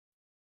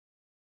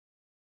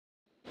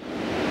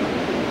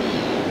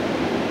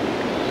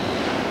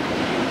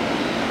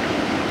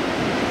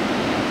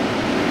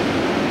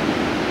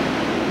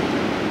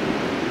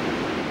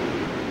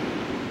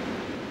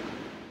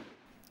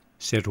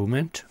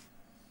settlement,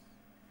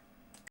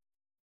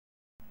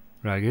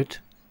 rugged,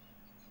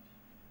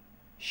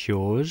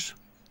 shores,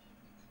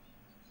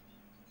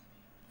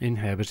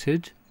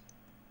 inhabited,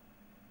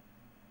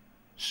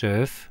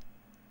 surf,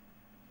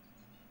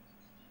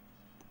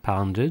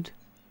 pounded,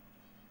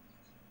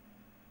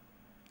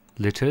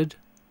 littered,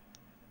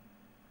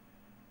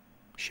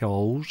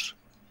 shoals,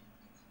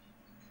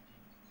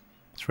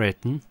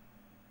 threaten.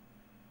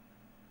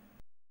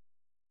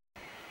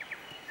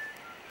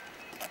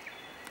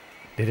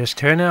 Let us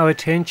turn our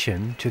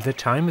attention to the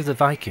time of the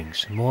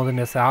Vikings more than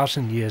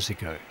 1,000 years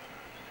ago.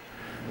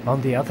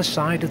 On the other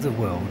side of the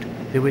world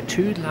there were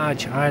two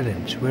large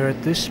islands where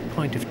at this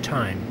point of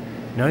time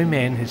no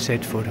man had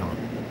set foot on.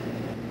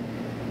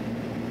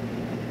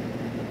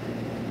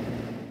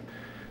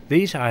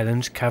 These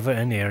islands cover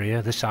an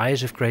area the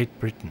size of Great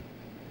Britain.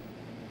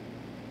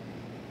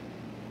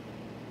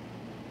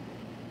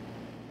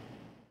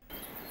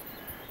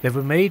 They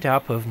were made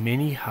up of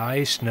many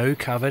high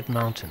snow-covered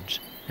mountains,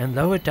 and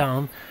lower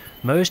down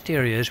most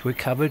areas were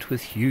covered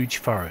with huge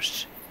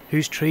forests,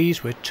 whose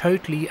trees were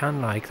totally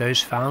unlike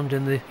those found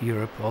in the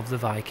Europe of the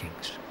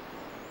Vikings.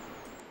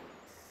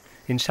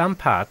 In some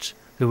parts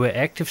there were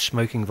active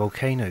smoking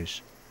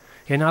volcanoes,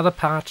 in other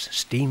parts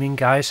steaming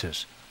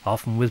geysers,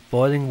 often with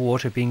boiling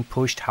water being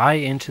pushed high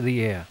into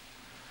the air.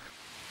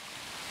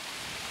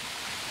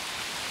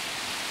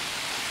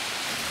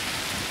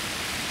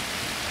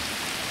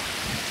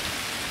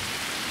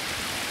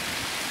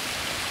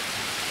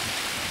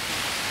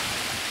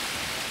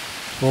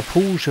 Or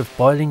pools of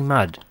boiling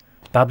mud,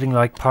 bubbling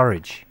like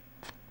porridge.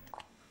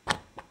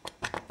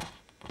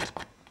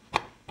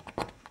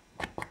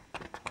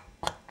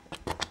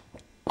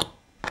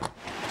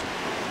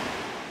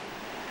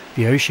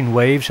 The ocean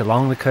waves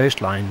along the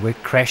coastline were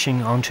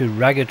crashing onto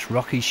rugged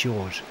rocky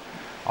shores,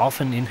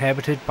 often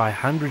inhabited by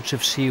hundreds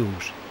of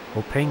seals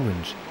or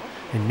penguins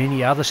and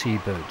many other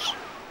seabirds.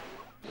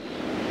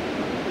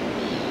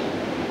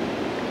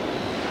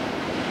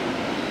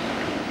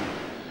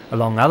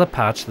 Along other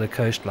parts of the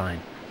coastline,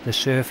 the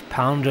surf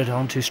pounded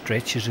onto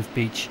stretches of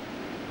beach,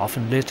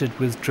 often littered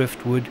with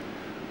driftwood,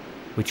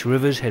 which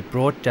rivers had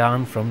brought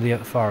down from the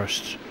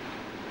forests.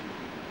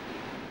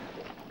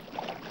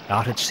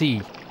 Out at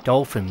sea,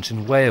 dolphins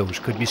and whales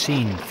could be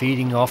seen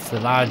feeding off the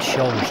large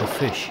shoals of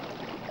fish.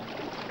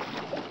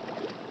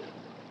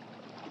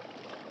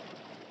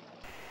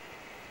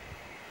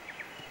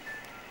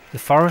 The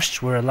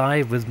forests were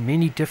alive with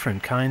many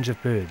different kinds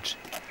of birds,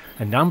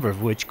 a number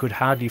of which could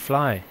hardly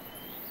fly.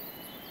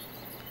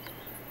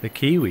 The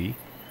kiwi,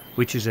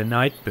 which is a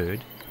night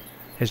bird,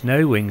 has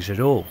no wings at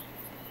all,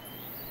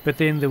 but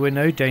then there were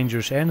no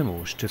dangerous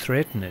animals to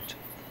threaten it.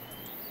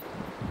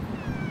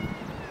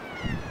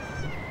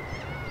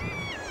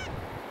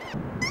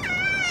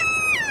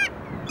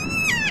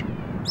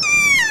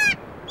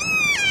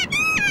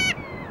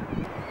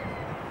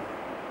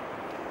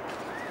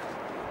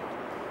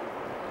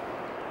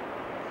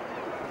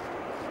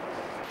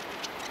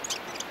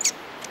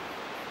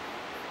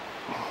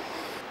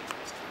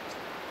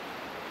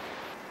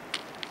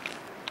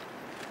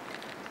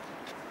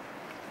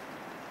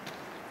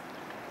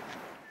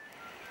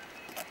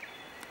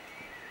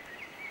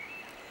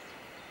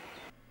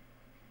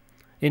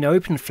 In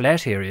open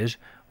flat areas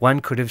one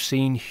could have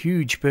seen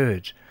huge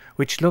birds,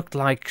 which looked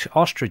like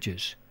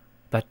ostriches,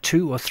 but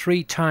 2 or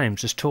 3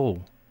 times as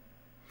tall.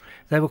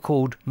 They were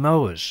called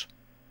moas.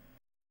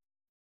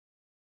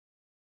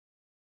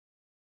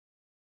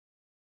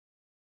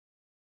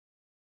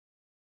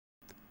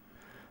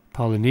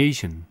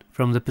 Polynesian,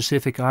 from the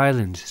Pacific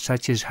Islands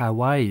such as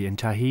Hawaii and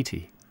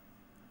Tahiti.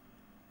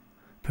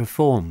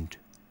 Performed.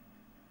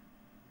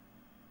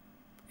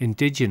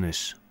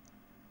 Indigenous.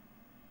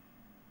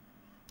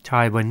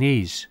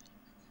 Taiwanese,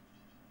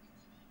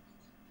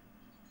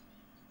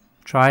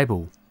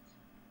 tribal,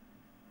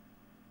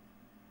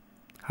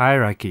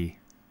 hierarchy,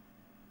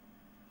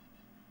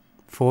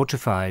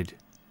 fortified,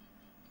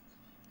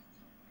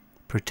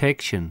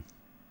 protection,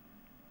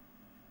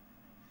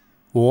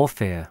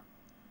 warfare,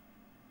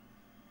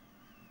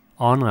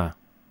 honor,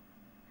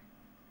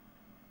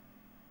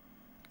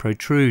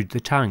 protrude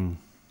the tongue,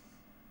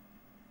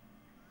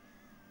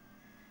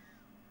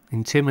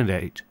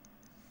 intimidate,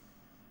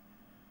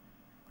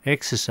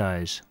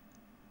 exercise,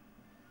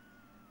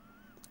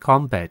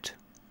 combat.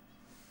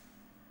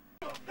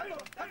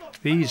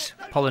 These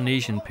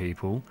Polynesian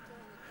people,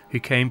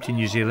 who came to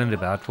New Zealand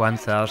about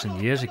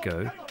 1,000 years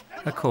ago,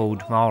 are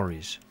called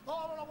Maoris.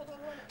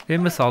 Their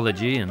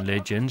mythology and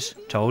legends,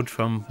 told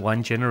from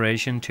one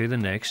generation to the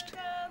next,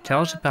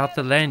 tells about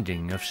the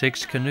landing of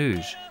 6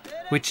 canoes,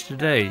 which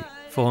today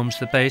forms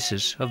the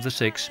basis of the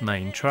 6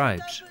 main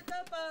tribes.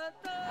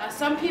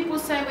 Some people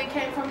say we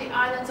came from the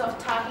islands of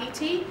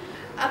Tahiti,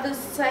 others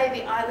say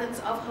the islands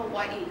of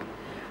Hawaii.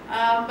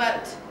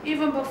 But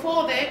even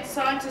before that,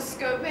 scientists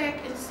go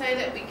back and say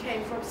that we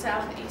came from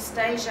Southeast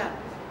Asia.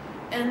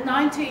 In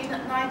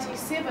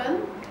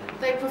 1997,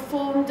 they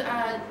performed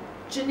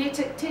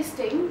genetic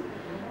testing,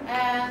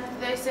 and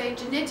they say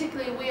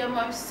genetically we are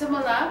most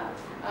similar,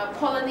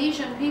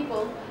 Polynesian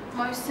people,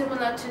 most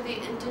similar to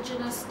the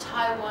indigenous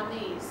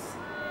Taiwanese.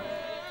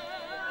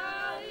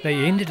 They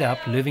ended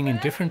up living in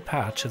different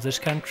parts of this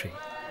country,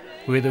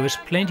 where there was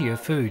plenty of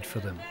food for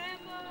them.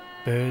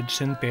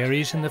 Birds and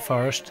berries in the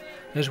forest,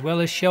 as well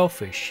as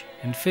shellfish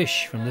and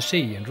fish from the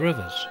sea and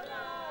rivers.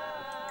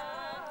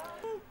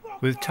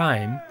 With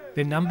time,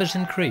 their numbers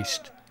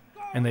increased,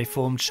 and they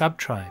formed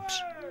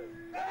sub-tribes.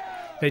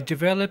 They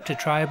developed a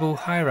tribal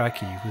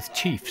hierarchy with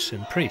chiefs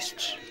and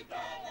priests.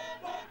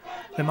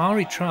 The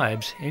Maori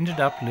tribes ended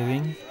up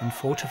living in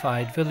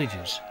fortified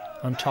villages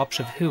on tops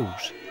of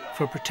hills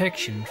for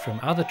protection from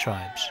other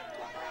tribes.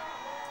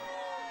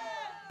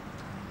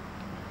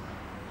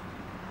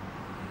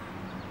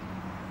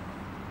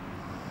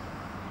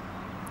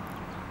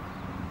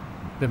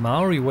 The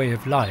Maori way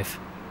of life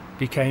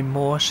became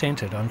more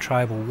centered on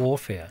tribal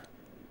warfare.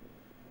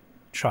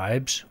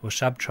 Tribes or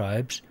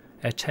sub-tribes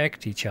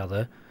attacked each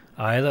other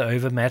either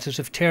over matters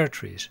of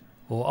territories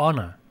or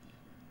honor.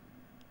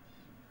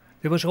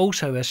 There was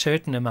also a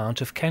certain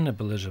amount of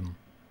cannibalism.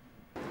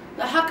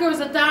 The haka is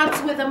a dance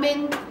where the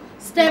men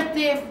stamp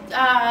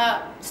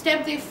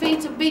their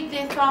feet and beat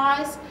their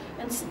thighs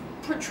and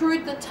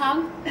protrude the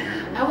tongue.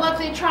 And what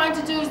they're trying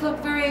to do is look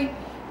very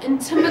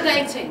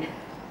intimidating,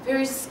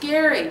 very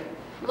scary.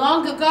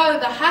 Long ago,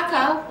 the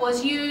haka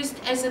was used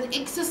as an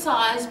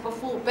exercise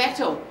before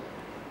battle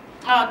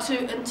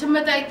to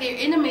intimidate their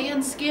enemy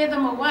and scare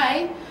them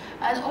away,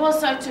 and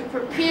also to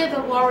prepare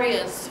the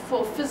warriors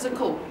for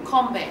physical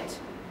combat.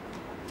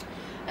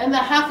 In the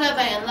haka,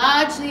 they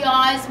enlarge the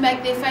eyes,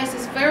 make their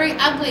faces very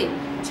ugly,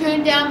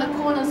 turn down the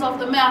corners of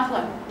the mouth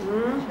like,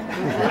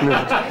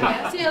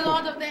 see a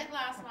lot of that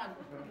last one.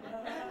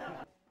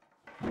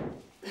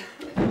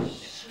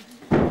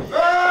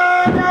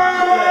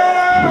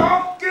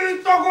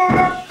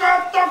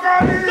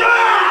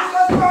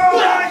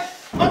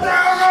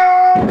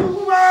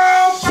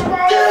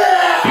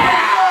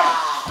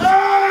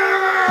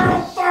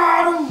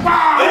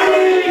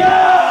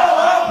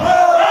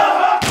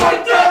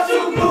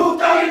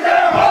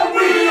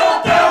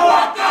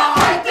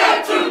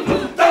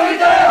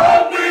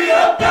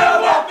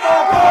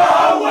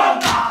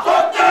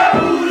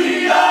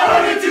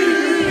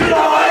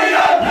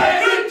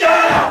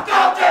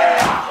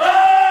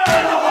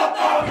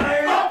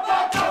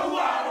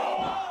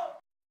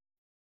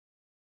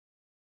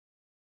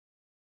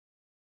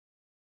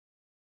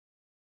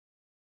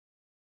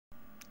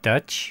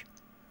 Dutch,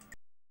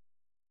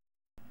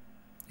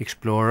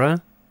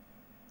 explorer,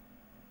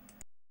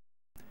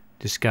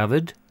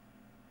 discovered,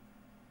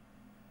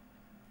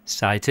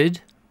 sighted,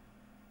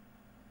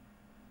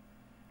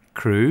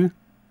 crew.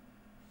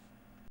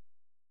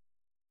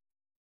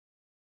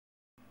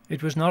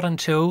 It was not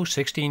until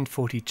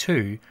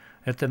 1642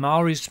 that the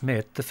Maoris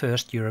met the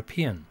first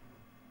European.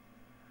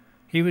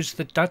 He was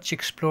the Dutch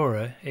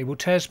explorer Abel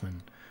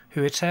Tasman,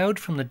 who had sailed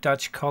from the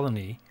Dutch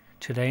colony,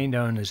 today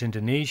known as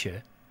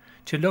Indonesia,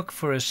 to look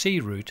for a sea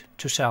route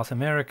to South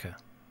America.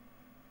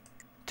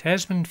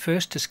 Tasman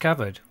first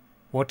discovered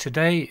what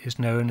today is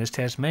known as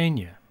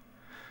Tasmania,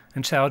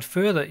 and sailed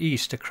further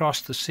east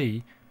across the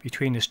sea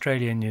between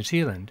Australia and New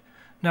Zealand,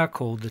 now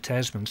called the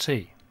Tasman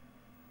Sea.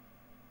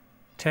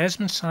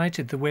 Tasman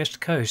sighted the west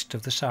coast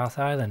of the South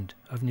Island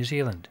of New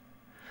Zealand,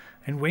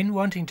 and when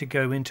wanting to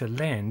go into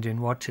land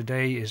in what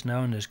today is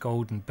known as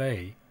Golden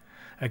Bay,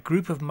 a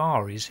group of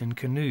Maoris in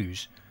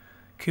canoes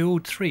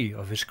killed 3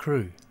 of his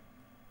crew.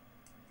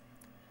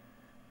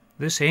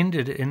 This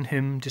ended in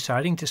him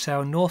deciding to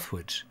sail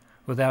northwards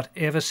without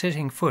ever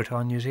setting foot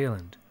on New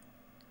Zealand.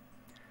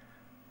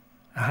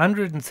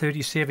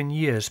 137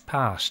 years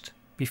passed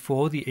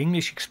before the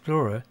English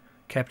explorer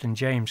Captain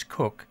James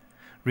Cook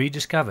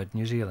rediscovered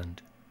New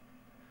Zealand.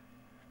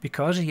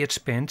 Because he had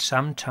spent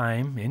some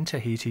time in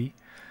Tahiti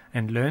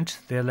and learnt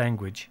their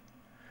language,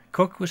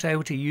 Cook was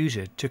able to use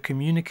it to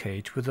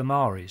communicate with the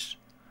Maoris,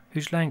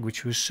 whose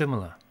language was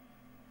similar.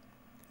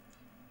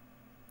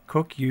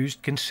 Cook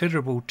used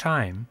considerable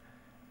time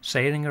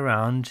sailing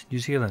around New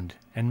Zealand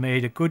and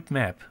made a good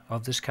map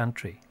of this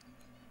country.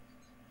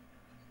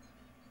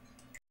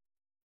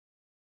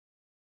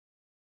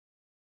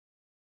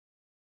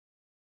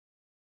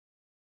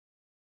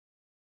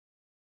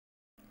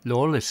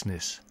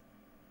 Lawlessness,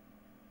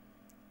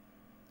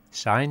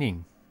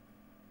 signing,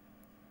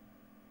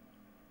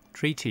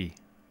 treaty,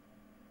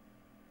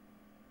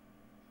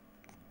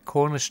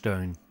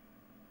 cornerstone,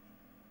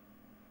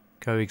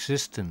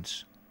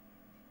 coexistence.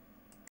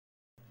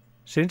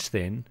 Since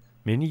then,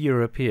 many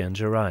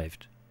Europeans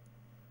arrived.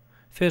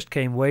 First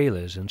came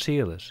whalers and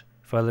sealers,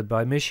 followed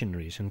by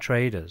missionaries and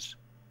traders.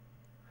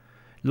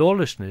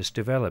 Lawlessness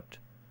developed,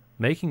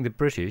 making the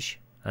British,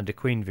 under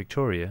Queen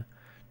Victoria,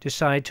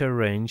 decide to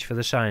arrange for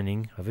the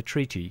signing of a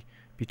treaty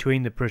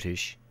between the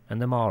British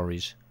and the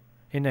Maoris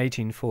in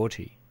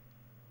 1840.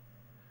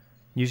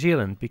 New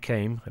Zealand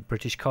became a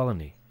British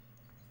colony.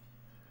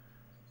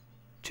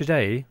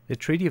 Today, the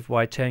Treaty of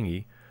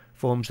Waitangi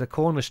forms the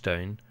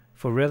cornerstone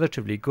for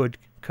relatively good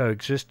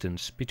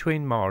coexistence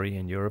between Maori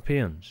and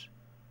Europeans,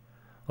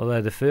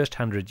 although the first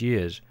 100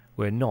 years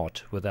were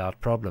not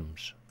without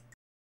problems.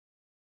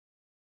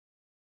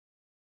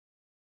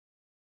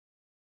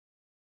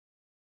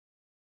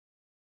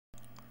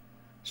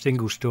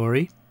 single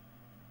story,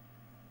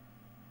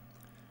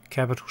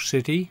 capital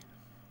city,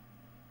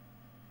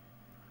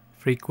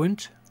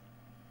 frequent,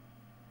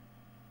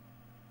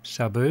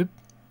 suburb,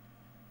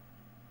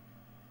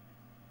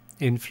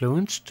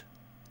 influenced.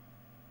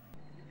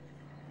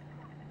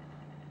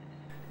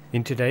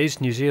 In today's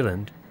New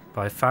Zealand,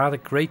 by far the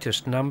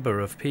greatest number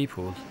of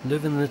people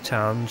live in the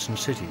towns and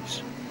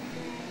cities.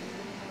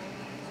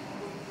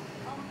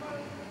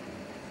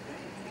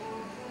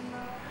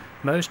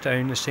 Most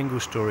own a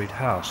single-storied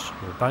house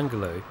or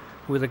bungalow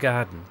with a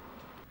garden.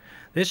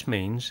 This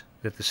means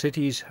that the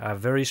cities are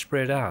very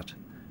spread out,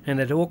 and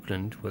that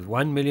Auckland, with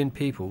 1 million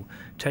people,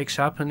 takes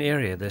up an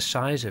area the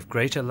size of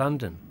Greater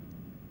London.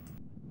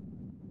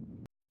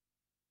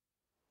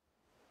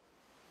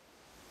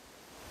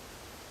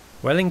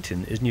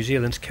 Wellington is New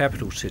Zealand's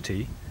capital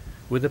city,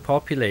 with a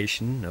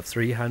population of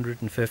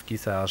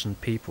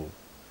 350,000 people,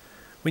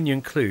 when you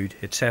include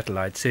its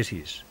satellite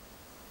cities.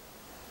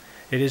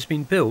 It has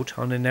been built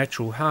on a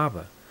natural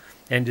harbour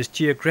and is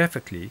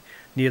geographically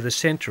near the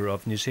centre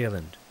of New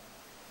Zealand.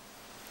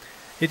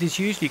 It is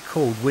usually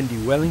called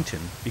Windy Wellington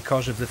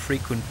because of the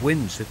frequent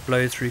winds that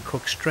blow through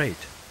Cook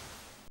Strait.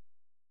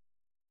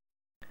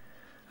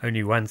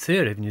 Only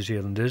 1/3 of New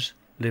Zealanders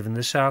live in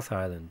the South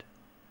Island.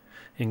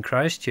 In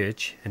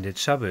Christchurch and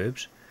its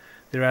suburbs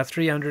there are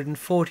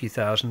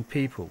 340,000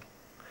 people,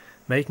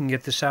 making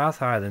it the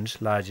South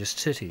Island's largest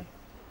city.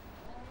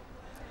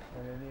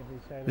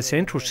 The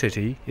central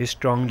city is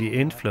strongly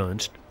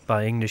influenced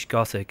by English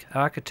Gothic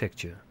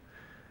architecture,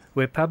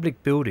 where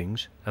public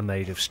buildings are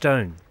made of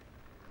stone.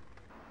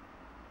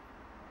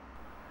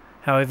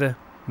 However,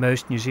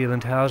 most New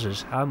Zealand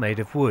houses are made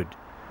of wood,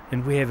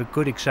 and we have a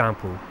good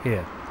example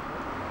here.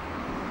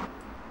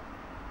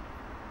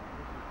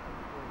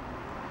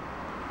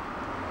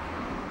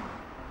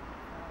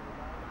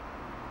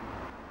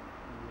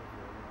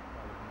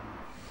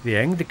 The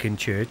Anglican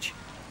Church,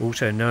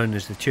 also known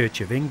as the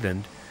Church of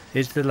England,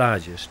 is the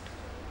largest.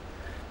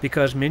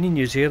 Because many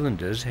New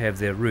Zealanders have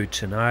their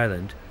roots in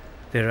Ireland,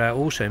 there are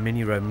also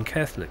many Roman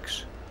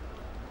Catholics.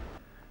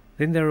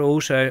 Then there are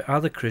also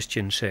other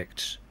Christian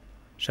sects,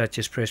 such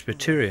as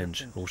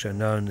Presbyterians, also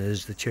known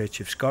as the Church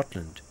of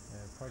Scotland,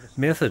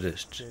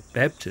 Methodists,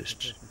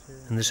 Baptists,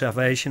 and the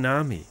Salvation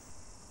Army.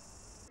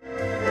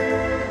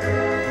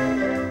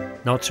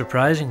 Not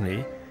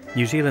surprisingly,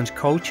 New Zealand's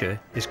culture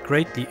is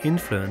greatly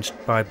influenced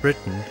by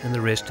Britain and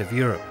the rest of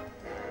Europe.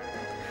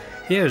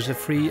 Here is a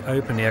free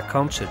open-air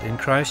concert in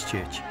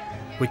Christchurch,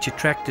 which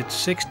attracted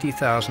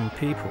 60,000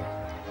 people.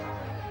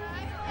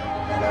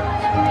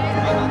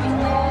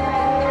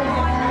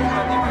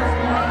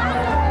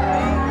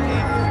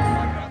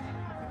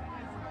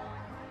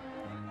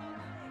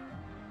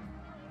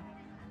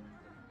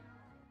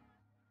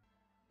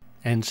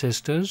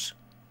 Ancestors,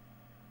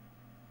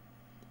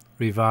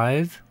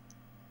 revive,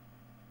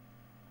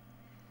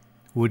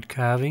 wood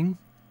carving.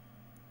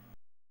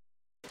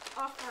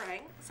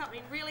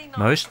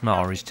 Most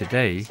Maoris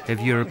today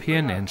have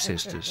European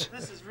ancestors.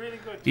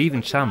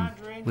 Even some,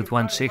 with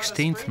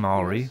 1/16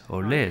 Maori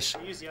or less,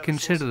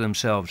 consider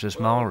themselves as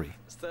Maori.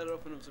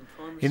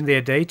 In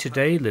their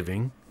day-to-day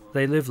living,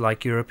 they live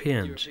like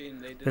Europeans,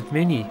 but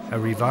many are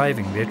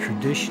reviving their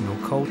traditional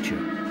culture,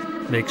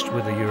 mixed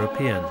with the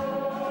European,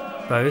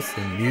 both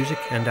in music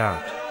and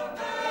art.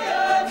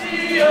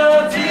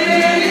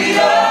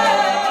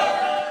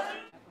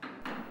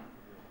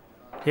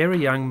 Here a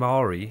young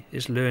Maori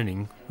is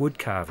learning wood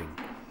carving.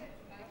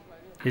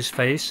 His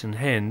face and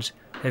hands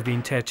have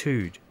been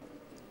tattooed.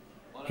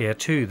 Here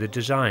too the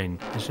design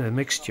is a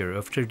mixture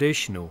of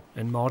traditional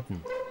and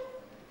modern.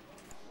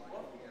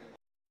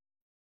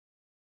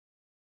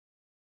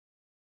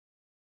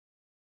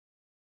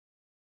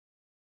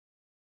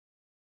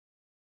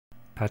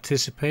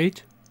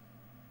 Participate,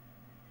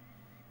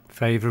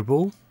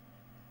 favourable,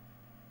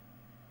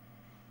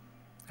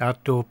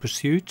 outdoor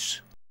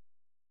pursuits.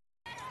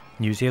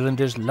 New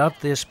Zealanders love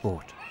their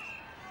sport.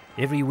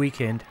 Every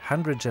weekend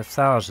hundreds of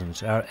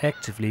thousands are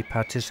actively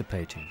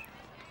participating.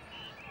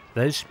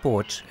 Those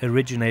sports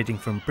originating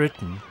from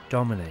Britain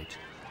dominate.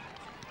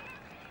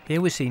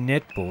 Here we see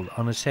netball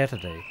on a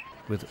Saturday,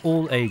 with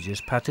all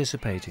ages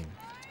participating.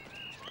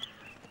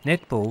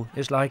 Netball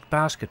is like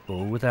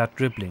basketball without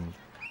dribbling,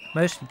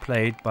 mostly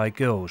played by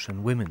girls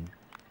and women.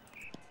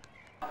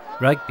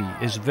 Rugby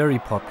is very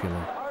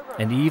popular,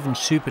 and even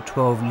Super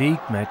 12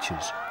 league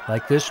matches,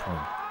 like this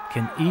one,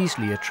 can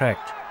easily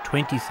attract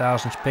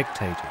 20,000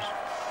 spectators.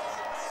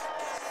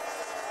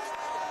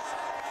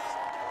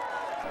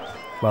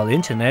 While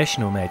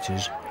international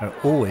matches are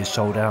always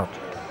sold out.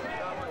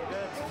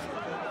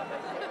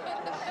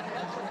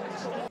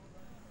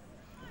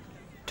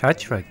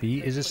 Touch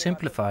rugby is a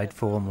simplified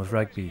form of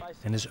rugby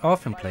and is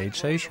often played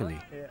socially.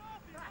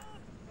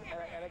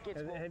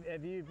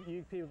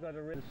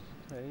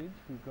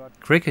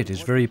 Cricket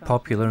is very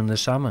popular in the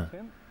summer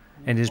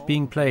and is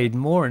being played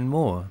more and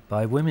more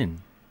by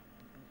women.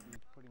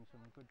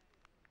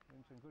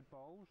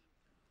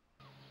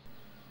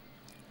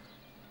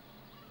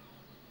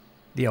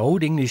 The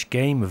Old English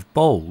game of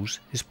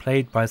bowls is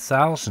played by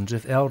thousands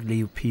of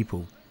elderly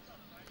people.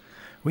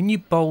 When you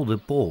bowl the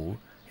ball,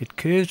 it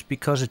curves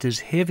because it is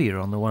heavier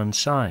on the one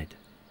side.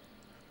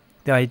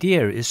 The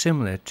idea is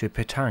similar to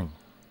petang.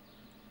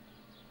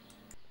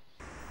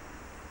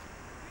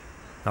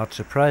 Not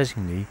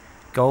surprisingly,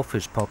 golf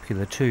is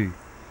popular too,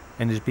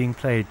 and is being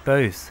played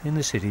both in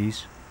the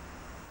cities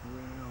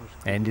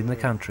and in the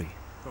country.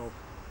 Golf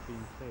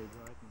being played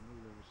right in the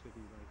middle of a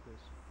city like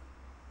this.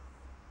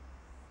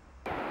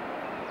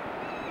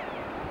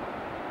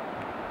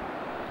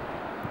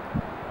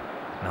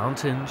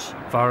 Mountains,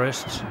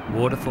 forests,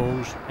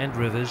 waterfalls and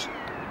rivers,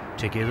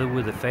 together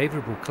with a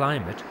favourable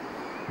climate,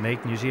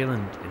 make New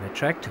Zealand an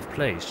attractive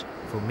place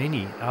for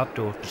many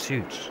outdoor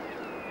pursuits.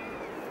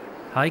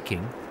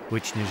 Hiking,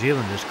 which New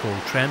Zealanders call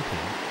tramping,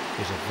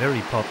 is a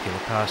very popular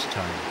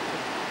pastime.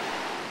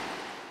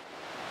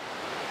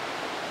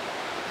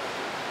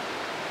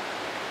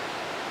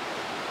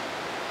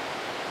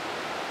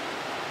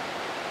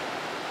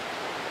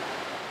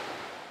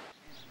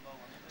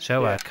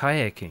 So are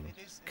kayaking,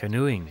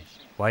 canoeing,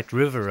 white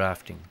river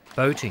rafting,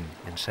 boating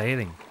and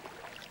sailing.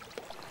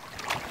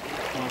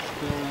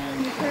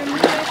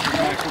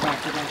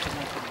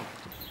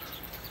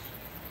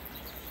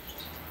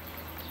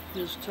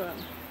 His turn.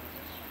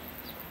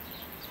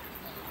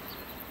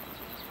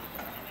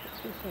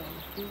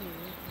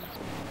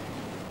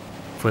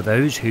 For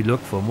those who look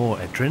for more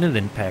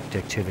adrenaline-packed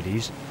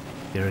activities,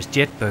 there is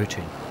jet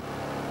boating.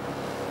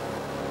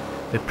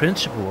 The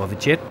principle of a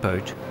jet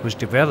boat was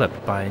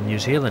developed by a New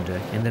Zealander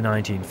in the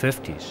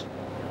 1950s.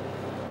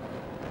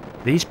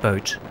 These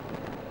boats,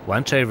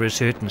 once over a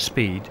certain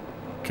speed,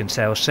 can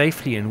sail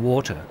safely in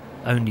water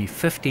only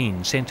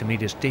 15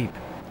 centimeters deep.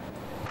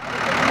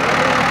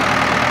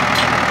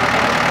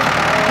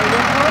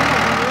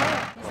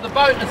 The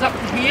boat is up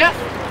to here.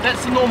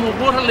 That's the normal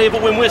water level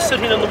when we're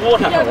sitting in the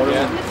water.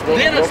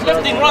 Then it's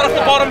lifting right off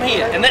the bottom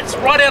here, and that's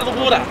right out of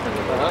the water.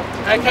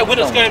 Okay, when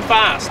it's going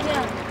fast.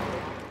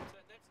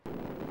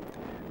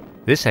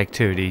 This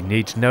activity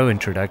needs no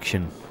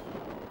introduction.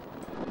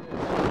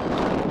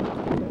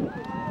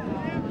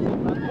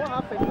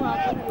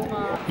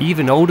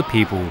 Even older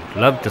people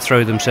love to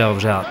throw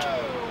themselves out.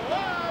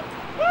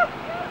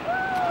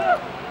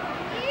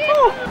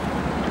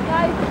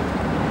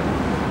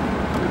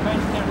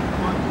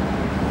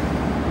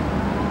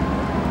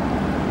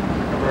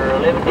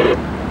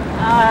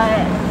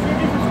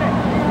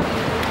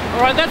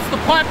 Alright, that's the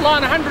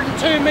pipeline,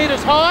 102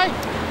 metres high.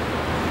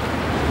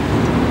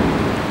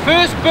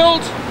 First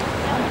built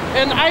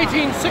in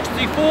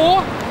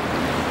 1864,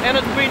 and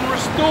it's been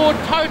restored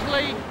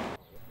totally.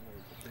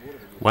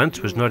 Once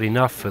was not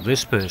enough for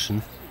this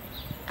person.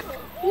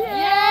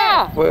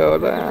 Yeah! Well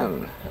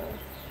done.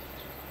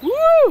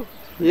 Woo!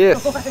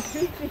 Yes.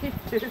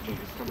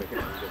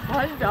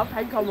 Hold up,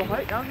 han kommer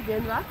højt op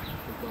igen, hva'?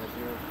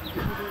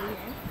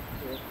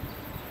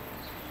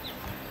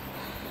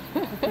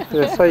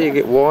 They say you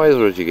get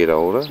wiser as you get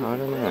older. I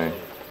don't know.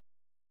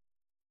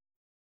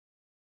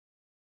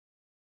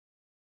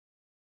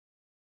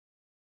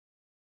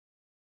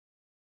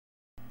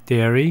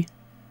 Dairy,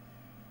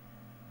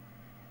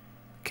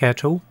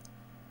 cattle,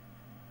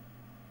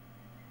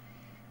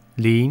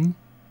 lean,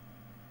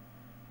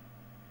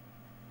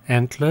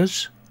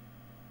 antlers,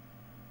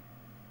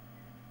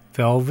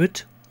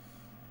 velvet,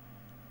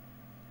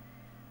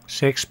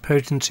 sex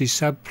potency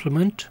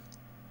supplement,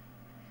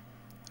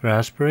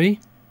 raspberry,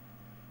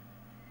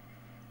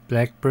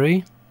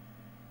 blackberry,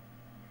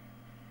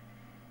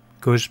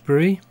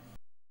 gooseberry,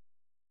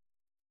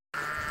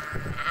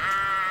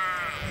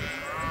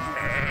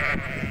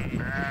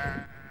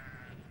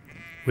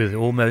 with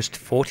almost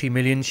 40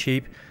 million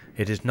sheep,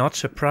 it is not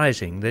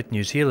surprising that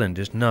New Zealand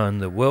is known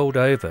the world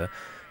over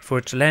for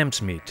its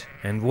lamb's meat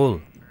and wool.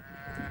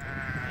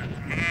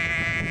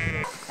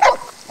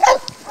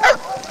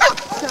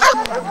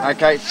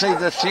 Okay, see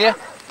this here?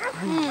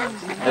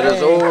 It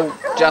is all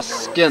just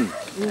skin.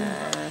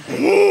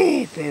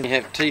 You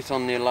have teeth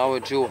on their lower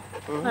jaw.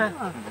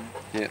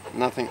 Yeah,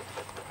 nothing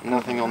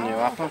on their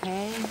upper.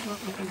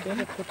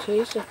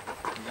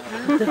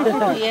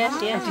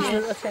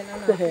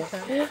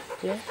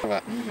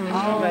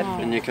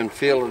 And you can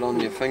feel it on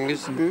your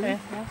fingers.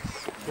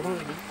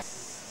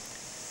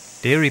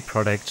 Dairy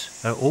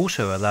products are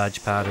also a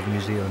large part of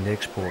New Zealand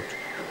export.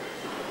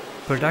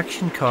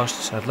 Production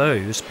costs are low,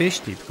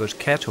 especially because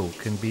cattle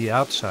can be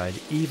outside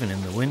even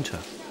in the winter.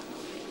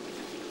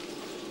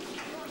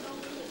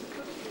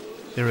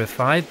 There are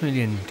 5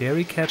 million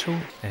dairy cattle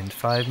and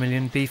 5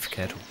 million beef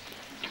cattle.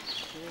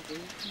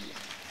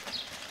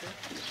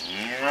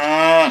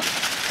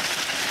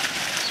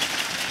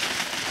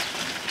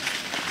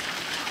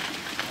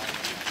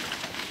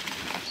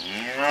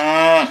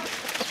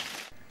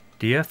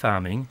 Deer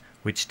farming,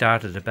 which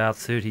started about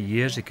 30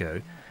 years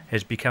ago,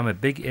 has become a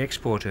big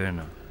export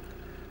earner.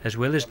 As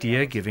well as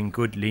deer giving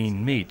good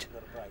lean meat,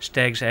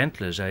 stag's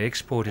antlers are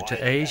exported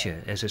to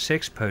Asia as a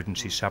sex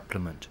potency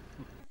supplement.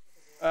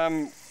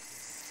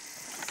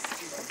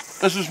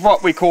 This is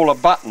what we call a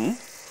button,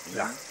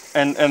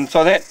 and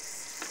so that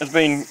has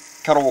been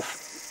cut off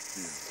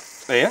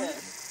there,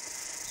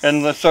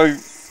 and so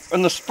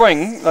in the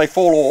spring they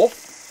fall off,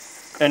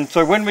 And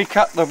so when we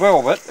cut the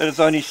velvet, it is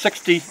only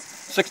 60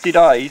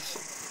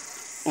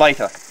 days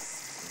later.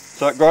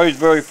 So it grows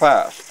very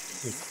fast.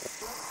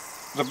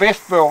 The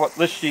best velvet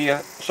this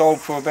year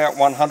sold for about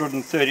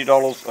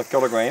 $130 a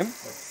kilogram.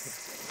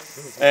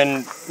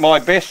 And my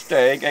best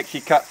stag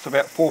actually cuts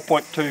about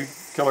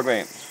 4.2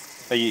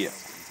 kilograms a year.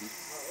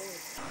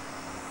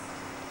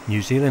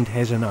 New Zealand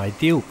has an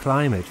ideal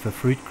climate for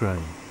fruit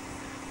growing.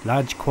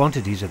 Large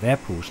quantities of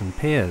apples and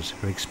pears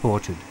are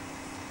exported.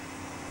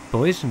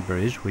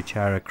 Boysenberries, which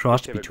are a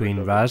cross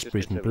between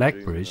raspberries and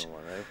blackberries,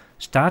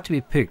 start to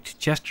be picked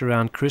just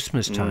around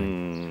Christmas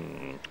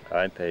time.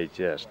 Aren't they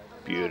just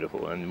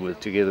beautiful, and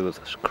together with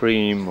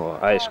cream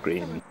or ice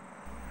cream.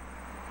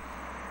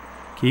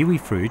 Kiwi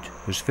fruit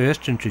was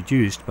first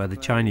introduced by the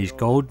Chinese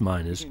gold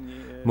miners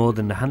more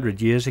than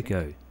 100 years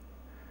ago.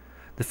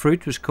 The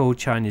fruit was called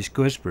Chinese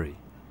gooseberry.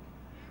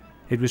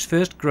 It was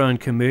first grown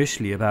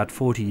commercially about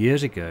 40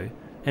 years ago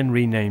and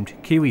renamed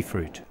kiwi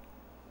fruit.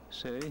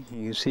 So you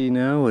can see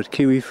now what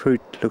kiwi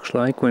fruit looks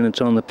like when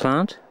it's on the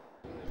plant.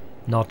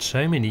 Not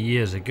so many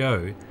years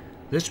ago,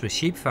 this was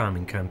sheep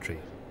farming country.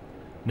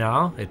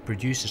 Now it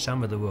produces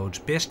some of the world's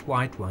best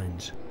white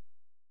wines.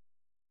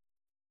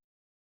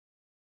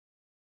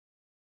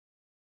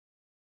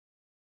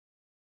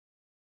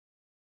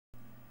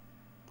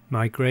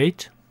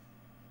 Migrate,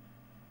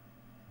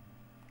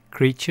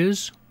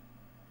 creatures,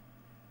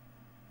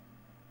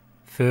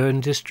 fur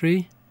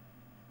industry,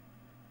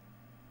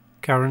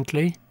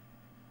 currently,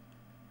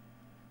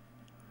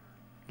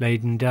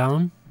 laden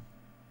down.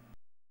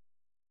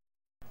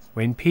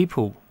 When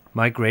people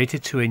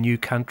migrated to a new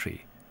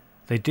country,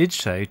 they did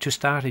so to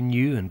start a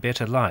new and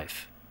better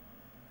life.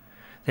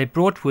 They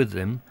brought with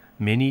them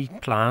many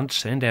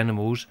plants and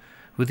animals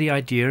with the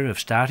idea of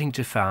starting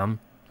to farm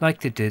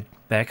like they did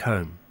back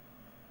home.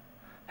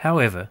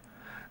 However,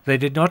 they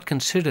did not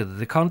consider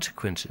the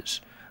consequences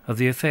of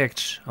the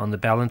effects on the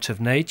balance of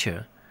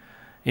nature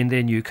in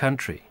their new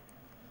country.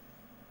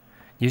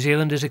 New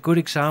Zealand is a good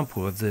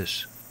example of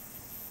this.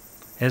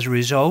 As a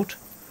result,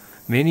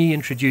 many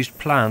introduced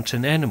plants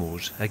and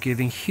animals are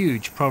giving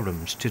huge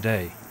problems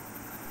today.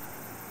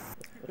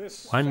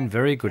 One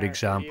very good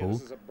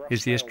example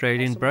is the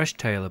Australian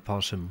brush-tail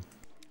opossum.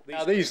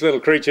 Now, these little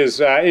creatures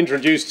are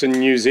introduced in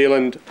New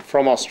Zealand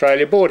from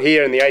Australia, brought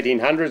here in the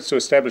 1800s to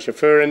establish a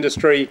fur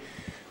industry.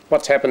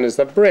 What's happened is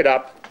they've bred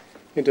up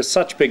into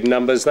such big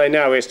numbers, they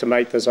now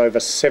estimate there's over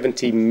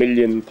 70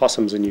 million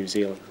possums in New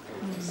Zealand.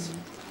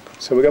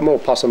 So we've got more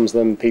possums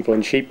than people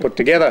and sheep put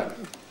together.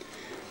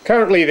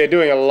 Currently they're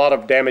doing a lot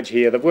of damage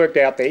here. They've worked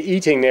out they're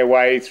eating their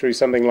way through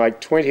something like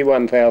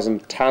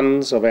 21,000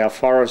 tonnes of our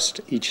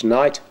forest each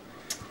night.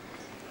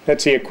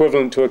 That's the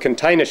equivalent to a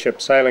container ship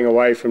sailing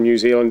away from New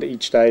Zealand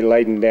each day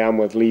laden down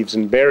with leaves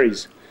and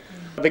berries.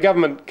 The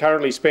government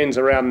currently spends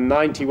around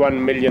 $91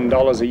 million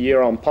a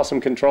year on possum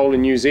control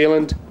in New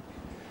Zealand,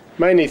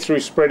 mainly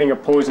through spreading a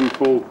poison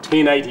called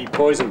 1080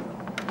 poison.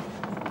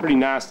 Pretty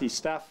nasty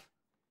stuff.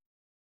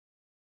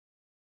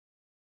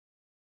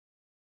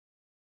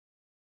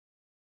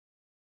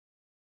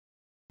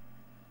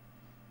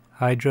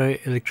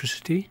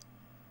 Hydroelectricity,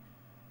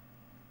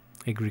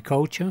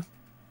 agriculture,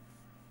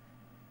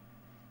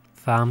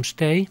 farm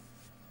stay.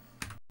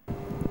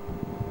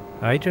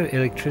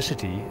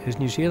 Hydroelectricity is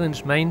New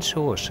Zealand's main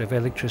source of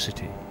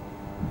electricity.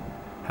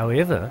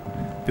 However,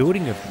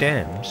 building of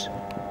dams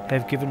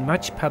have given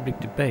much public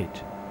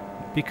debate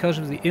because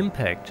of the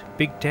impact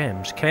big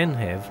dams can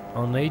have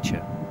on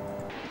nature.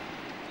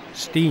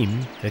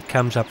 Steam that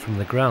comes up from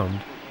the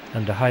ground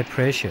under high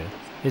pressure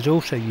is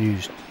also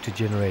used to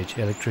generate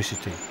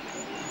electricity.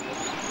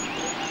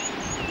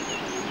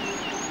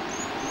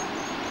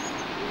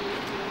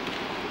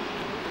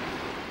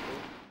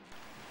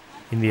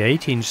 In the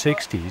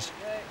 1860s,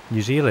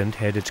 New Zealand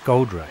had its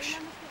gold rush,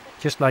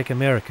 just like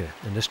America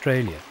and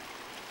Australia.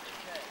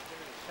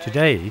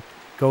 Today,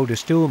 gold is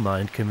still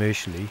mined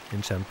commercially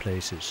in some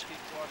places.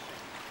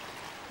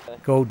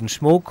 Gold in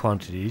small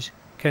quantities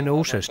can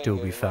also still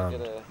be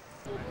found.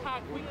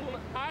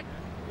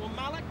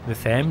 The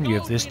family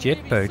of this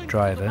jet boat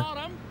driver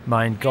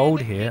mined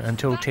gold here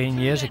until 10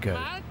 years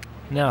ago.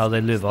 Now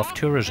they live off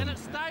tourism.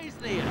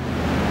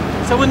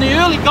 So when the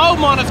early gold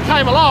miners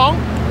came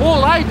along,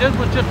 all they did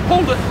was just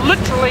pulled it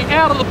literally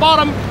out of the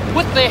bottom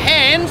with their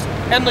hands,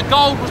 and the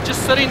gold was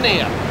just sitting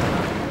there.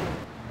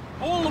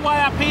 All the way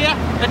up here,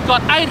 it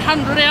got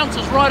 800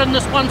 ounces right in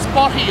this one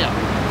spot here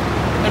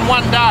in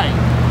one day.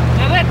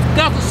 Now that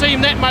doesn't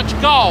seem that much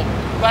gold,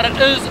 but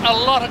it is a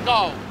lot of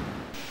gold.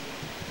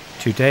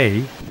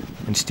 Today,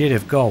 instead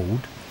of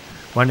gold,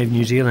 one of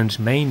New Zealand's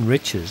main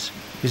riches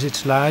is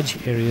its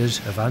large areas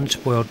of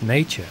unspoiled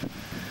nature,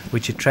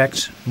 which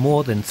attracts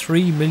more than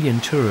 3 million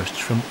tourists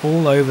from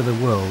all over the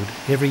world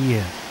every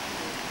year.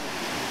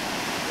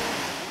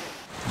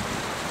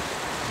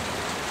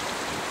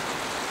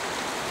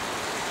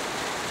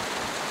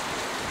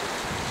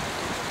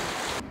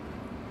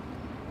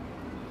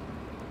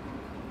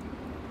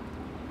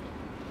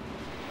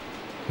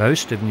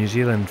 Most of New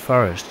Zealand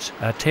forests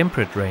are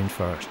temperate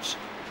rainforests,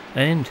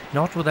 and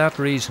not without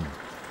reason.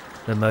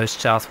 The most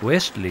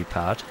southwesterly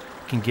part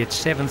can get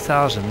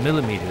 7,000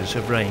 millimeters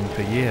of rain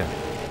per year.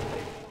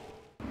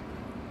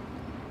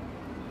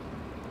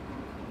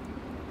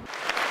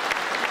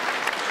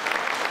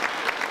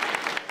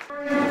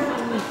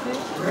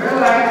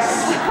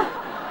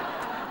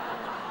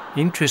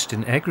 Interest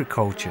in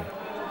agriculture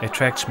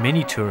attracts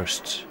many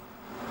tourists.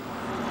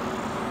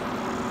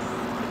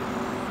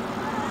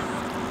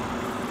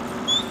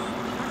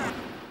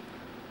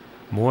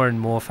 More and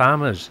more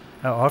farmers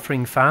are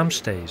offering farm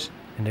stays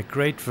and a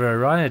great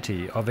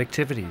variety of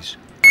activities.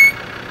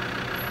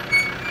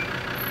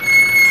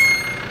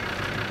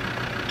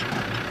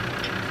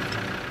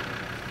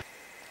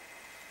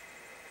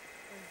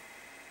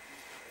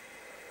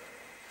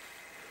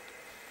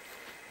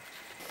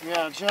 We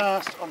are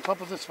just on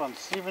top of this one,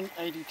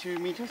 782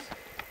 meters.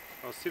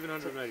 Oh,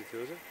 782,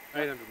 is it?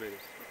 800 metres.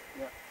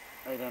 Yeah,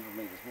 800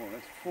 meters more.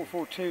 That's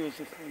 442 is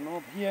the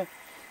north here.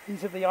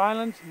 These are the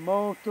islands,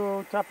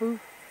 Moto Tapu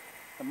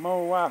and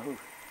Moahu.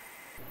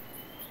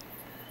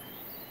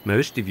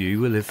 Most of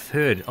you will have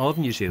heard of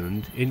New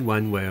Zealand in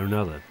one way or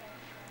another.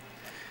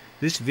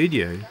 This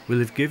video will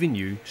have given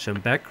you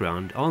some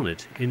background on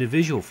it in a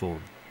visual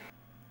form.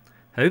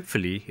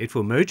 Hopefully it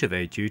will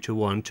motivate you to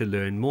want to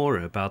learn more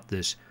about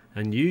this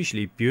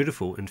unusually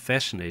beautiful and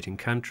fascinating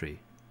country.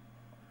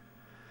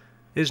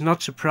 It is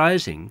not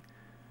surprising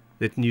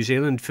that New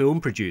Zealand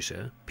film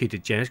producer Peter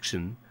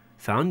Jackson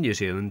found New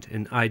Zealand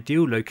an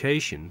ideal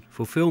location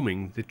for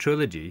filming the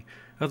trilogy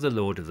of The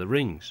Lord of the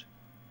Rings.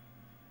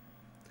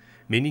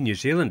 Many New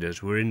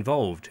Zealanders were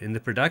involved in the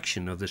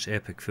production of this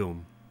epic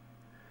film.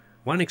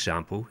 One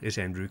example is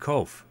Andrew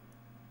Kolff.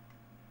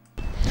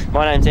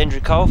 My name's Andrew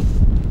Kolff.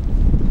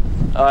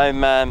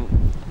 I'm a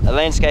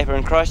landscaper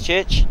in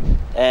Christchurch,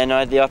 and I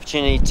had the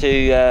opportunity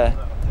to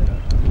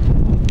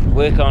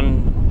work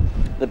on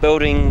the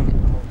building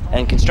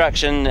and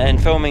construction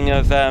and filming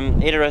of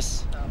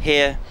Edoras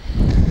here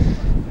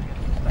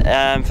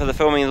for the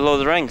filming of The Lord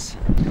of the Rings.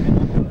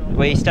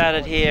 We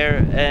started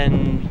here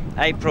in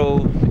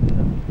April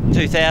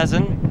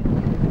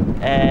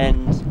 2000,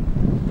 and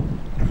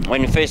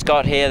when we first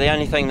got here, the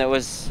only thing that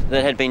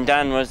had been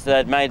done was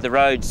they'd made the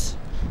roads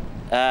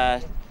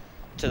to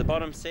the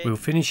bottom set. We'll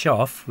finish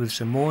off with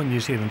some more New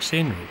Zealand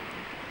scenery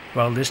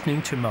while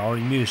listening to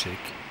Maori music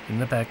in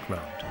the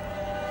background.